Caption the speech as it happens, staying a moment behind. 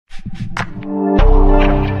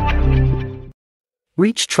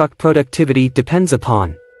Reach truck productivity depends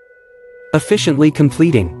upon efficiently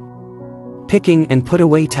completing picking and put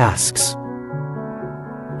away tasks.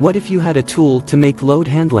 What if you had a tool to make load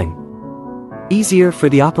handling easier for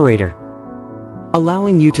the operator,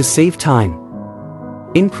 allowing you to save time,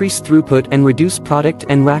 increase throughput and reduce product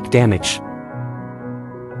and rack damage?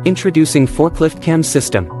 Introducing Forklift Cam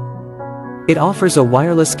system. It offers a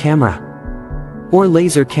wireless camera or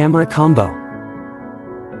laser camera combo,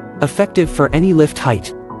 effective for any lift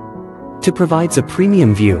height, to provides a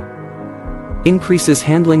premium view, increases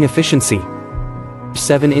handling efficiency.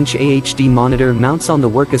 7-inch AHD monitor mounts on the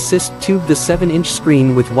work assist tube. The 7-inch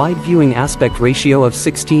screen with wide viewing aspect ratio of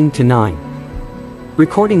 16:9.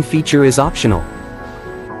 Recording feature is optional.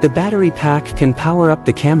 The battery pack can power up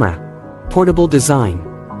the camera. Portable design.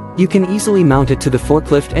 You can easily mount it to the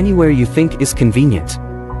forklift anywhere you think is convenient.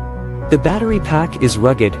 The battery pack is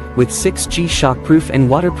rugged, with 6G shockproof and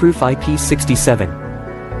waterproof IP67.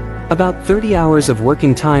 About 30 hours of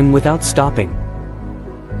working time without stopping.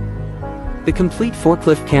 The complete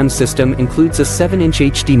Forklift Cam system includes a 7-inch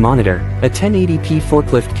HD monitor, a 1080p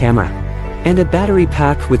forklift camera, and a battery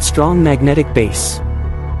pack with strong magnetic base.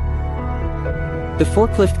 The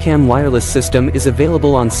Forklift Cam wireless system is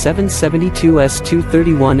available on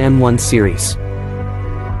 772S231M1 series.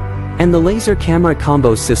 And the laser camera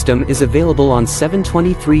combo system is available on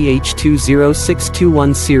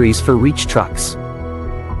 723H20621 series for reach trucks.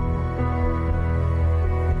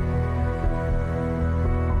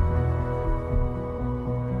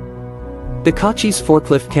 The Kachi's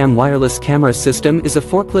Forklift Cam wireless camera system is a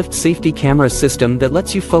forklift safety camera system that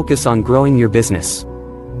lets you focus on growing your business.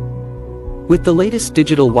 With the latest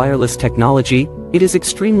digital wireless technology, it is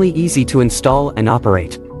extremely easy to install and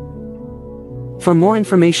operate. For more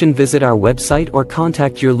information, visit our website or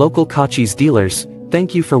contact your local Kachi's dealers.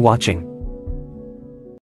 Thank you for watching.